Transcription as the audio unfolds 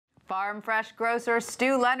Farm fresh grocer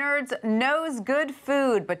Stu Leonard's knows good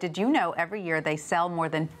food, but did you know every year they sell more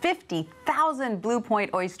than 50,000 Blue Point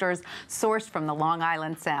oysters sourced from the Long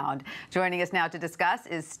Island Sound? Joining us now to discuss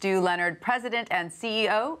is Stu Leonard, President and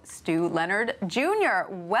CEO, Stu Leonard Jr.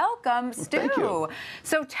 Welcome, Stu. Thank you.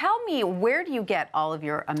 So tell me, where do you get all of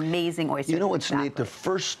your amazing oysters? You know what's exactly? neat? The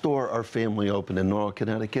first store our family opened in Norwalk,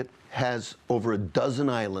 Connecticut, has over a dozen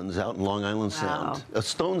islands out in Long Island Sound, a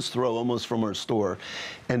stone's throw almost from our store.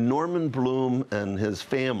 And Norman Bloom and his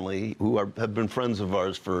family, who have been friends of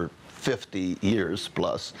ours for 50 years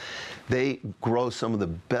plus, they grow some of the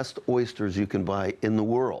best oysters you can buy in the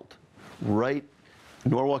world. Right?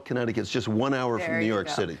 Norwalk, Connecticut is just 1 hour from New York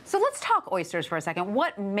City. So let's talk oysters for a second.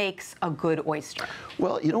 What makes a good oyster?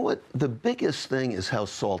 Well, you know what? The biggest thing is how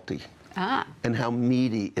salty. And how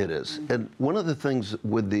meaty it is. And one of the things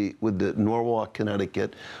with the Norwalk,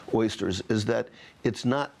 Connecticut oysters is that it's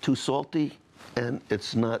not too salty and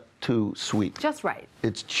it's not too sweet. Just right.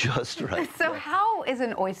 It's just right. So how is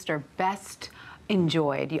an oyster best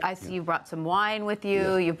enjoyed? I see you brought some wine with you.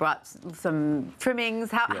 Yeah. You brought some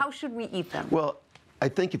trimmings. How should we eat them? Well, I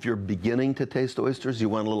think if you're beginning to taste oysters, you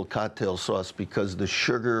want a little cocktail sauce because the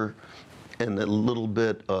sugar and a little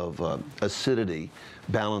bit of acidity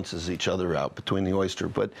balances each other out between the oyster.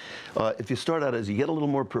 But if you start out as you get a little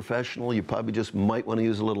more professional, you probably just might want to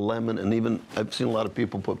use a little lemon, and even I've seen a lot of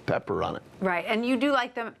people put pepper on it. Right, and you do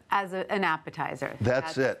like them as an appetizer.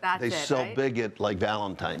 That's it. They sell right? big at like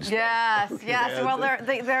Valentine's Day. Yes, yes. Well,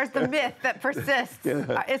 there's the myth that persists.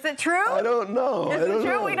 Yeah. Is it true? I don't know. Is it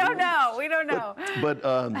true? We don't know. We don't know. But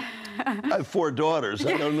I have 4 daughters.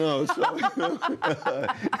 I don't know. So.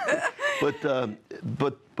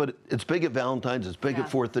 But it's big at Valentine's, it's big at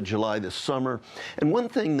 4th of July this summer. And one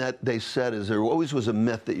thing that they said is there always was a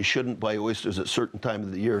myth that you shouldn't buy oysters at a certain time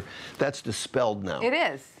of the year. That's dispelled now. It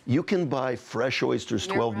is. You can buy fresh oysters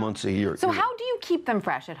 12 months a year. So how do you keep them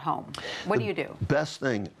fresh at home? What do you do? Best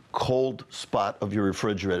thing, cold spot of your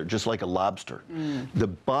refrigerator, just like a lobster. The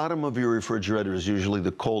bottom of your refrigerator is usually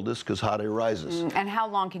the coldest because hot air rises. And how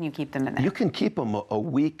long can you keep them in there? You can keep them a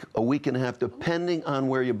week and a half, depending on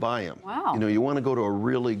where you buy them. Wow. You know, you want to go to a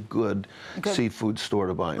really good seafood store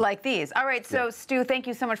to buy them. Like these. All right, so Stu, thank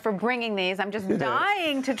you so much for bringing these. I'm just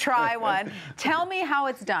dying to try one. Tell me how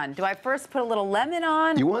it's done. Do I first put a little lemon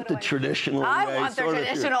on? You want the traditional way. I want the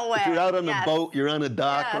traditional way. If you're out on the boat, you're on a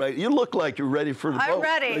dock, right? You look like you're ready for the boat. I'm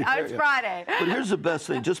ready. It's Friday. But here's the best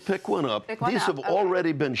thing. Just pick one up. These have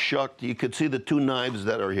already been shucked. You could see the 2 knives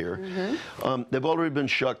that are here. They've already been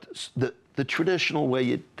shucked. The traditional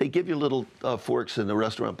way, they give you little forks in the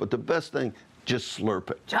restaurant, but the best thing, just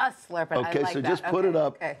slurp it. Just slurp it. Okay, I like so that. just put it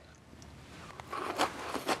up. Okay.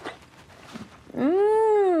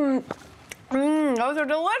 Mmm. Mmm. Those are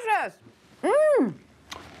delicious. Mmm.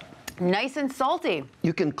 Nice and salty.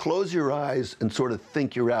 You can close your eyes and sort of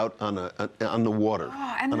think you're out on the water,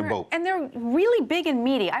 on a boat. And they're really big and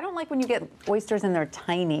meaty. I don't like when you get oysters and they're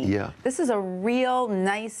tiny. Yeah. This is a real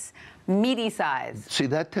nice, meaty size. See,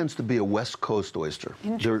 that tends to be a West Coast oyster.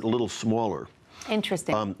 They're a little smaller.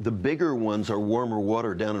 Interesting. The bigger ones are warmer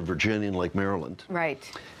water down in Virginia and like Maryland. Right.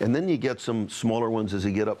 And then you get some smaller ones as you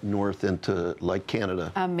get up north into like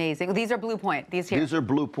Canada. Amazing. These are Blue Point. These here. These are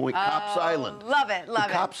Blue Point, Cops Island. Love it. Love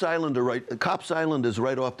it. Cops Island are right. Cops Island is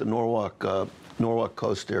right off the Norwalk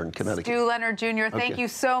coast there in Connecticut. Stu Leonard Jr., thank you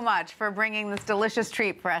so much for bringing this delicious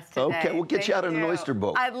treat for us today. Okay, we'll get you out on an oyster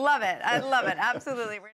boat. I'd love it. I'd love it. Absolutely.